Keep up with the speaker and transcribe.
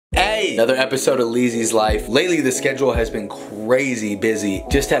Hey! Another episode of Leezy's life. Lately the schedule has been crazy busy.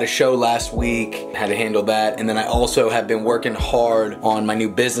 Just had a show last week, had to handle that, and then I also have been working hard on my new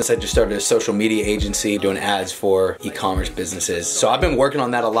business. I just started a social media agency doing ads for e-commerce businesses. So I've been working on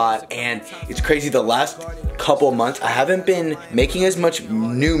that a lot, and it's crazy. The last couple of months I haven't been making as much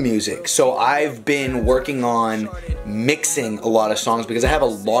new music. So I've been working on mixing a lot of songs because I have a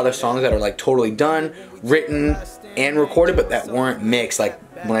lot of songs that are like totally done, written, and recorded, but that weren't mixed. Like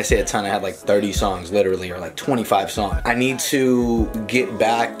when I say a ton, I had like 30 songs literally, or like 25 songs. I need to get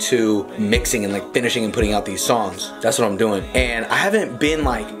back to mixing and like finishing and putting out these songs. That's what I'm doing. And I haven't been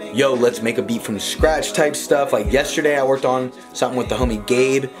like, yo, let's make a beat from scratch type stuff. Like yesterday I worked on something with the homie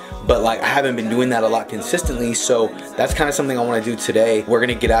Gabe, but like I haven't been doing that a lot consistently. So that's kind of something I want to do today. We're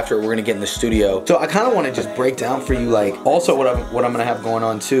gonna get after it. We're gonna get in the studio. So I kind of want to just break down for you like also what I'm gonna have going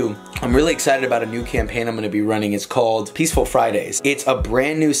on too. I'm really excited about a new campaign I'm gonna be running. It's called Peaceful Fridays. It's a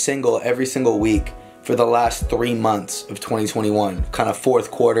brand new single every single week for the last 3 months of 2021. Kind of fourth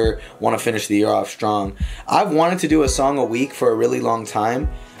quarter, want to finish the year off strong. I've wanted to do a song a week for a really long time,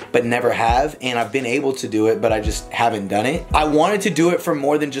 but never have, and I've been able to do it, but I just haven't done it. I wanted to do it for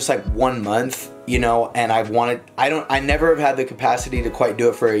more than just like 1 month, you know, and I never have had the capacity to quite do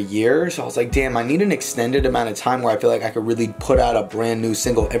it for a year, so I was like, damn, I need an extended amount of time where I feel like I could really put out a brand new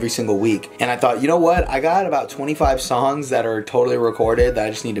single every single week. And I thought, you know what, I got about 25 songs that are totally recorded that I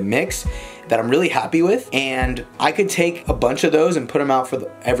just need to mix, that I'm really happy with, and I could take a bunch of those and put them out for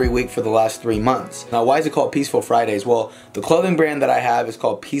every week for the last 3 months. Now, why is it called Peaceful Fridays? Well, the clothing brand that I have is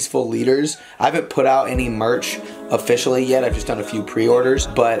called Peaceful Leaders. I haven't put out any merch officially yet. I've just done a few pre-orders,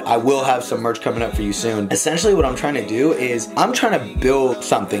 but I will have some merch coming up for you soon. Essentially what I'm trying to do is I'm trying to build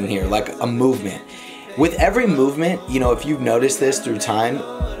something here, like a movement. With every movement, you know, if you've noticed this through time,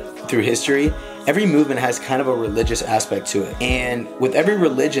 through history, every movement has kind of a religious aspect to it. And with every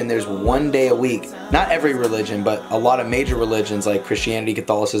religion, there's one day a week. Not every religion, but a lot of major religions like Christianity,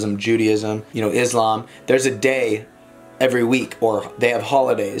 Catholicism, Judaism, you know, Islam, there's a day every week, or they have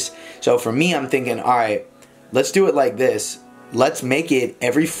holidays. So for me, I'm thinking, all right, let's do it like this. Let's make it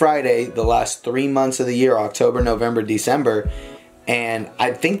every Friday the last 3 months of the year, October, November, December. And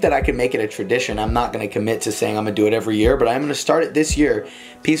I think that I can make it a tradition. I'm not going to commit to saying I'm going to do it every year, but I'm going to start it this year,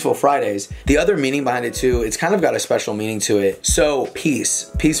 Peaceful Fridays. The other meaning behind it too, it's kind of got a special meaning to it. So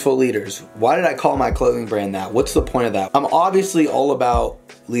peace, peaceful leaders. Why did I call my clothing brand that? What's the point of that? I'm obviously all about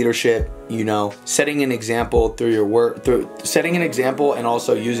leadership, you know, setting an example through your work, setting an example, and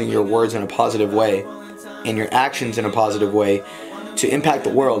also using your words in a positive way and your actions in a positive way to impact the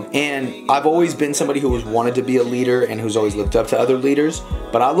world. And I've always been somebody who has wanted to be a leader and who's always looked up to other leaders,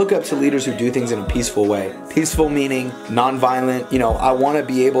 but I look up to leaders who do things in a peaceful way. Peaceful meaning non-violent. You know, I want to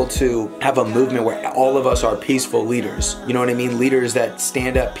be able to have a movement where all of us are peaceful leaders. You know what I mean? Leaders that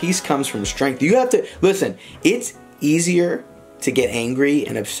stand up. Peace comes from strength. You have to, listen, it's easier to get angry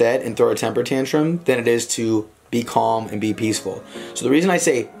and upset and throw a temper tantrum than it is to be calm and be peaceful. So the reason I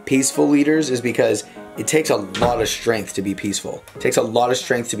say peaceful leaders is because it takes a lot of strength to be peaceful. It takes a lot of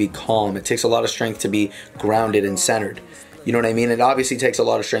strength to be calm. It takes a lot of strength to be grounded and centered. You know what I mean? It obviously takes a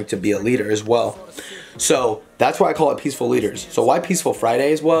lot of strength to be a leader as well. So that's why I call it Peaceful Leaders. So why Peaceful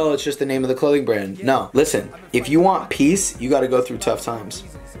Fridays? Well, it's just the name of the clothing brand. No, listen, if you want peace, you got to go through tough times.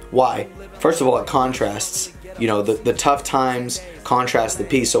 Why? First of all, it contrasts. You know, the tough times contrast the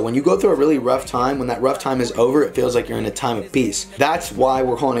peace. So when you go through a really rough time, when that rough time is over, it feels like you're in a time of peace. That's why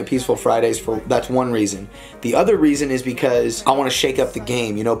we're calling it Peaceful Fridays. That's one reason. The other reason is because I want to shake up the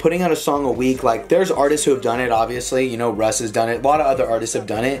game. You know, putting out a song a week, like there's artists who have done it, obviously. You know, Russ has done it. A lot of other artists have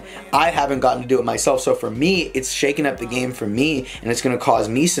done it. I haven't gotten to do it myself. So for me, it's shaking up the game for me, and it's going to cause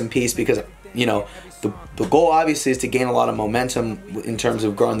me some peace because, you know, the goal obviously is to gain a lot of momentum in terms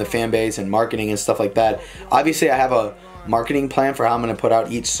of growing the fan base and marketing and stuff like that. Obviously I have a marketing plan for how I'm going to put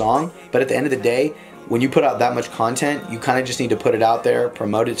out each song, but at the end of the day, when you put out that much content, you kind of just need to put it out there,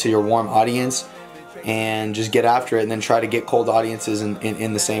 promote it to your warm audience, and just get after it, and then try to get cold audiences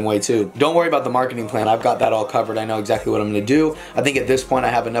in the same way too. Don't worry about the marketing plan. I've got that all covered. I know exactly what I'm going to do. I think at this point I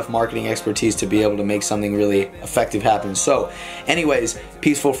have enough marketing expertise to be able to make something really effective happen. So anyways,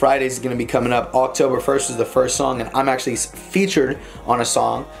 Peaceful Fridays is going to be coming up. October 1st is the first song, and I'm actually featured on a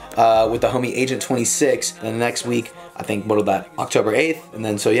song with the homie Agent 26. And the next week, I think, what'll that, October 8th. And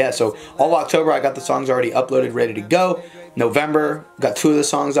then so yeah, so all October I got the songs already uploaded, ready to go. November, got 2 of the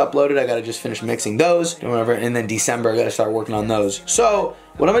songs uploaded. I gotta just finish mixing those. And then December, I gotta start working on those. So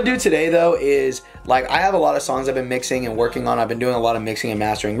what I'm gonna do today though is, like, I have a lot of songs I've been mixing and working on. I've been doing a lot of mixing and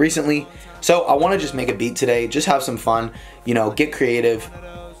mastering recently. So I wanna just make a beat today, just have some fun, you know, get creative,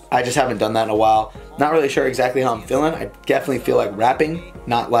 I just haven't done that in a while. Not really sure exactly how I'm feeling. I definitely feel like rapping,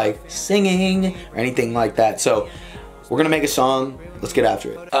 not like singing or anything like that. So we're gonna make a song. Let's get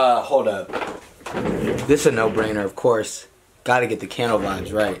after it. Hold up. This is a no-brainer, of course. Gotta get the candle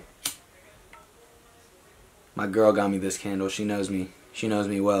vibes right. My girl got me this candle. She knows me. She knows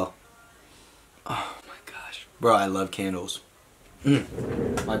me well. Oh my gosh. Bro, I love candles.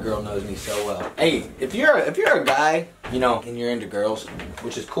 My girl knows me so well. Hey, if you're a guy, you know, and you're into girls,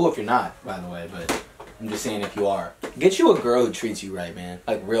 which is cool if you're not, by the way, but I'm just saying if you are, get you a girl who treats you right, man.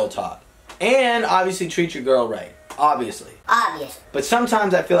 Like, real talk. And obviously treat your girl right. Obviously. Obvious. But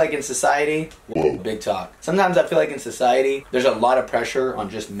sometimes I feel like in society, big talk. Sometimes I feel like in society, there's a lot of pressure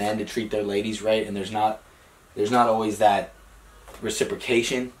on just men to treat their ladies right, and there's not always that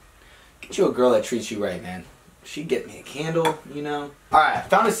reciprocation. Get you a girl that treats you right, man. She'd get me a candle, you know. Alright, I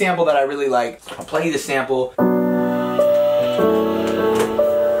found a sample that I really like. I'll play you the sample.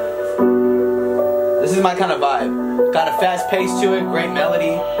 This is my kind of vibe. Got a fast pace to it, great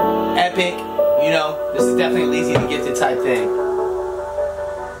melody, epic, you know. This is definitely a Leezythegifted type thing.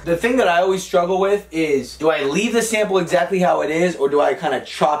 The thing that I always struggle with is, do I leave the sample exactly how it is, or do I kind of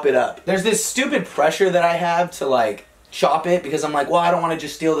chop it up? There's this stupid pressure that I have to like chop it, because I'm like, well, I don't want to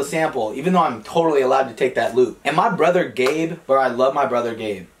just steal the sample, even though I'm totally allowed to take that loop. And my brother Gabe, bro, I love my brother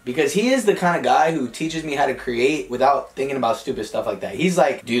Gabe, because he is the kind of guy who teaches me how to create without thinking about stupid stuff like that. He's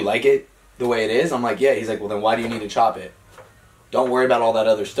like, do you like it the way it is? I'm like, yeah. He's like, well, then why do you need to chop it? Don't worry about all that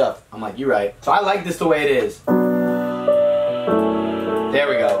other stuff. I'm like, you're right. So I like this the way it is. There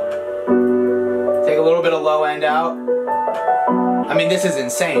we go. Take a little bit of low end out. I mean, this is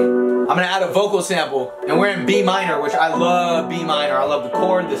insane. I'm gonna add a vocal sample, and we're in B minor, which I love B minor. I love the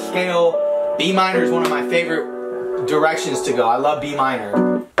chord, the scale. B minor is one of my favorite directions to go. I love B minor.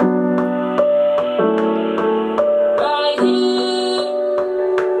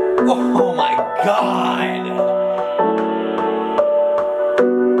 Oh my God.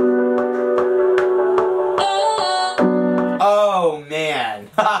 Oh man.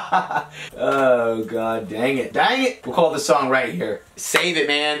 Oh God, dang it. Dang it. We'll call the song right here. Save it,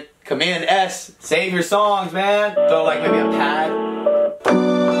 man. Command S. Save your songs, man. Throw like maybe a pad.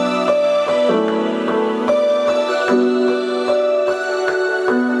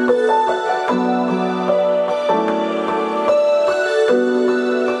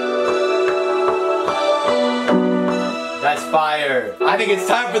 That's fire. I think it's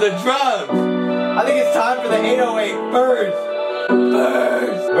time for the drums. I think it's time for the 808 birds.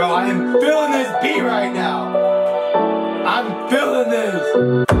 Birds. Bro, I am feeling this beat right now. I'm feeling this.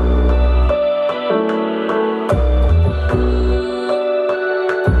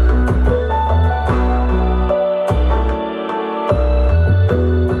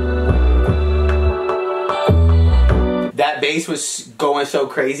 That bass was going so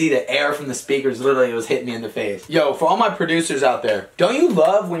crazy, the air from the speakers literally was hitting me in the face. Yo, for all my producers out there, don't you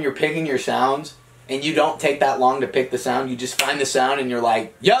love when you're picking your sounds and you don't take that long to pick the sound? You just find the sound and you're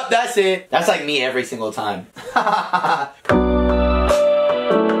like, yup, that's it. That's like me every single time.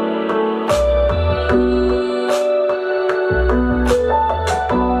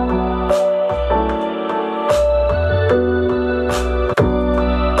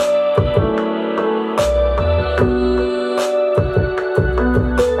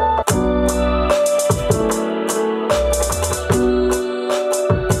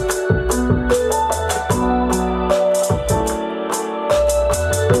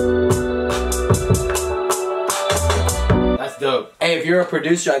 Dope. Hey, if you're a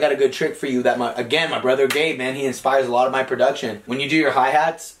producer, I got a good trick for you that my brother Gabe, man, he inspires a lot of my production. When you do your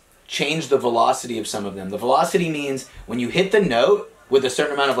hi-hats, change the velocity of some of them. The velocity means when you hit the note with a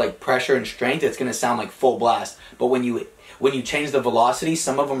certain amount of like pressure and strength, it's gonna sound like full blast. But when you change the velocity,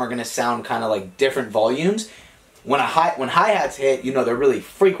 some of them are gonna sound kind of like different volumes. When hi-hats hit, you know, they're really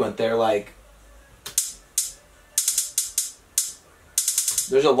frequent. They're like,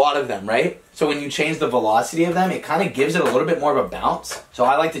 there's a lot of them, right? So when you change the velocity of them, it kind of gives it a little bit more of a bounce. So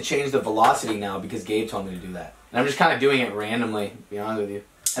I like to change the velocity now because Gabe told me to do that. And I'm just kind of doing it randomly, to be honest with you.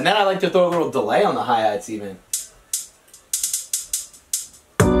 And then I like to throw a little delay on the hi-hats even.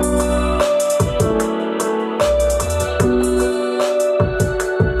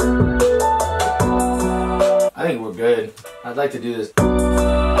 I think we're good. I'd like to do this.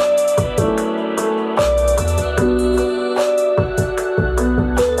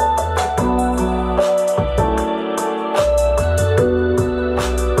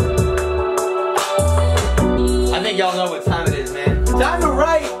 Y'all know what time it is, man. Time to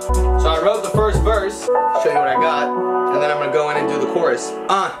write! So I wrote the first verse, show you what I got, and then I'm gonna go in and do the chorus.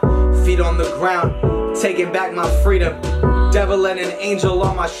 Feet on the ground, taking back my freedom. Devil and an angel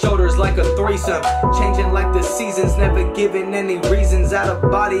on my shoulders like a threesome. Changing like the seasons, never giving any reasons. Out of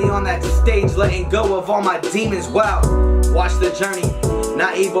body on that stage, letting go of all my demons. Wow, watch the journey,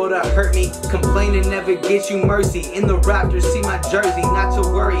 not able to hurt me. Complaining never gets you mercy. In the Raptors, see my jersey, not to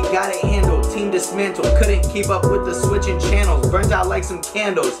worry, got it handled. Team dismantled, couldn't keep up with the switching channels. Burnt out like some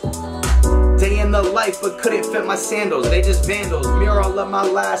candles. Day in the life, but couldn't fit my sandals. They just vandals, mural of my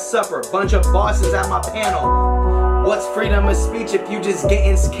last supper. Bunch of bosses at my panel. What's freedom of speech if you just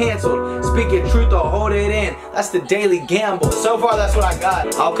getting canceled? Speak your truth or hold it in, that's the daily gamble. So far that's what I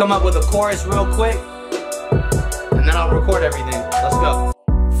got. I'll come up with a chorus real quick, and then I'll record everything. Let's go.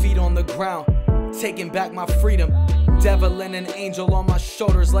 Feet on the ground, taking back my freedom. Devil and an angel on my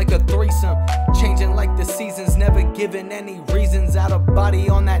shoulders like a threesome. Changing like the seasons, never giving any reasons. Out of body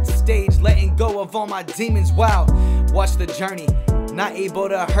on that stage, letting go of all my demons. Wow, watch the journey, not able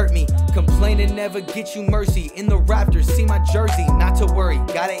to hurt me. Complaining never gets you mercy. In the Raptors, see my jersey, not to worry,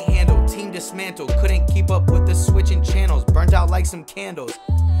 got it handled. Team dismantled, couldn't keep up with the switching channels. Burnt out like some candles.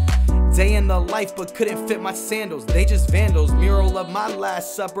 Day in the life, but couldn't fit my sandals. They just vandals, mural of my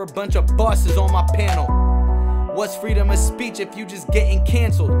last supper. Bunch of bosses on my panel. What's freedom of speech if you just getting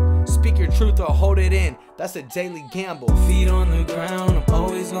canceled? Speak your truth or hold it in, that's a daily gamble. Feet on the ground, I'm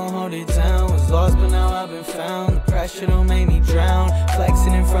always gonna hold it down. Was lost but now I've been found. The pressure don't make me drown.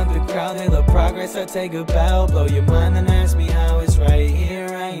 Flexing in front of the crowd, they love progress, I take a bow. Blow your mind and ask me how. It's right here,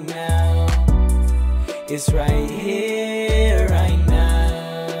 right now. It's right here, right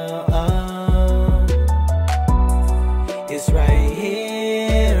now. Oh. It's right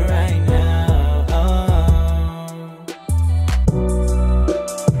here, right now. Oh.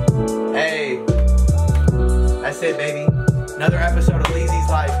 Hey, that's it, baby. Another episode of Leezy's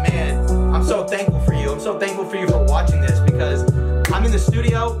life. Man, I'm so thankful for you. I'm so thankful for you for watching this, because I'm in the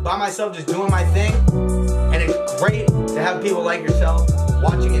studio by myself just doing my thing, and it's great to have people like yourself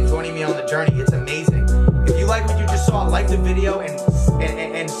watching and joining me on the journey. It's amazing. If you like what you just saw, like the video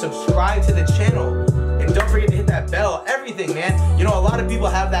and subscribe to the channel, and don't forget to hit that bell. Everything, man. You know, a lot of people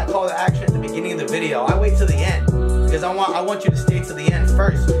have that call to action at the beginning of the video. I wait till the end because I want you to stay to the end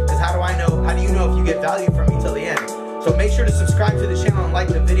first. Because how do I know? How do you know if you get value from me till the end? So make sure to subscribe to the channel and like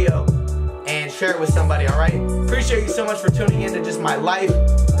the video and share it with somebody. All right. Appreciate you so much for tuning in to just my life.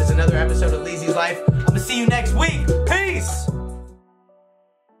 There's another episode of Leezy's life. I'm gonna see you next week. Peace.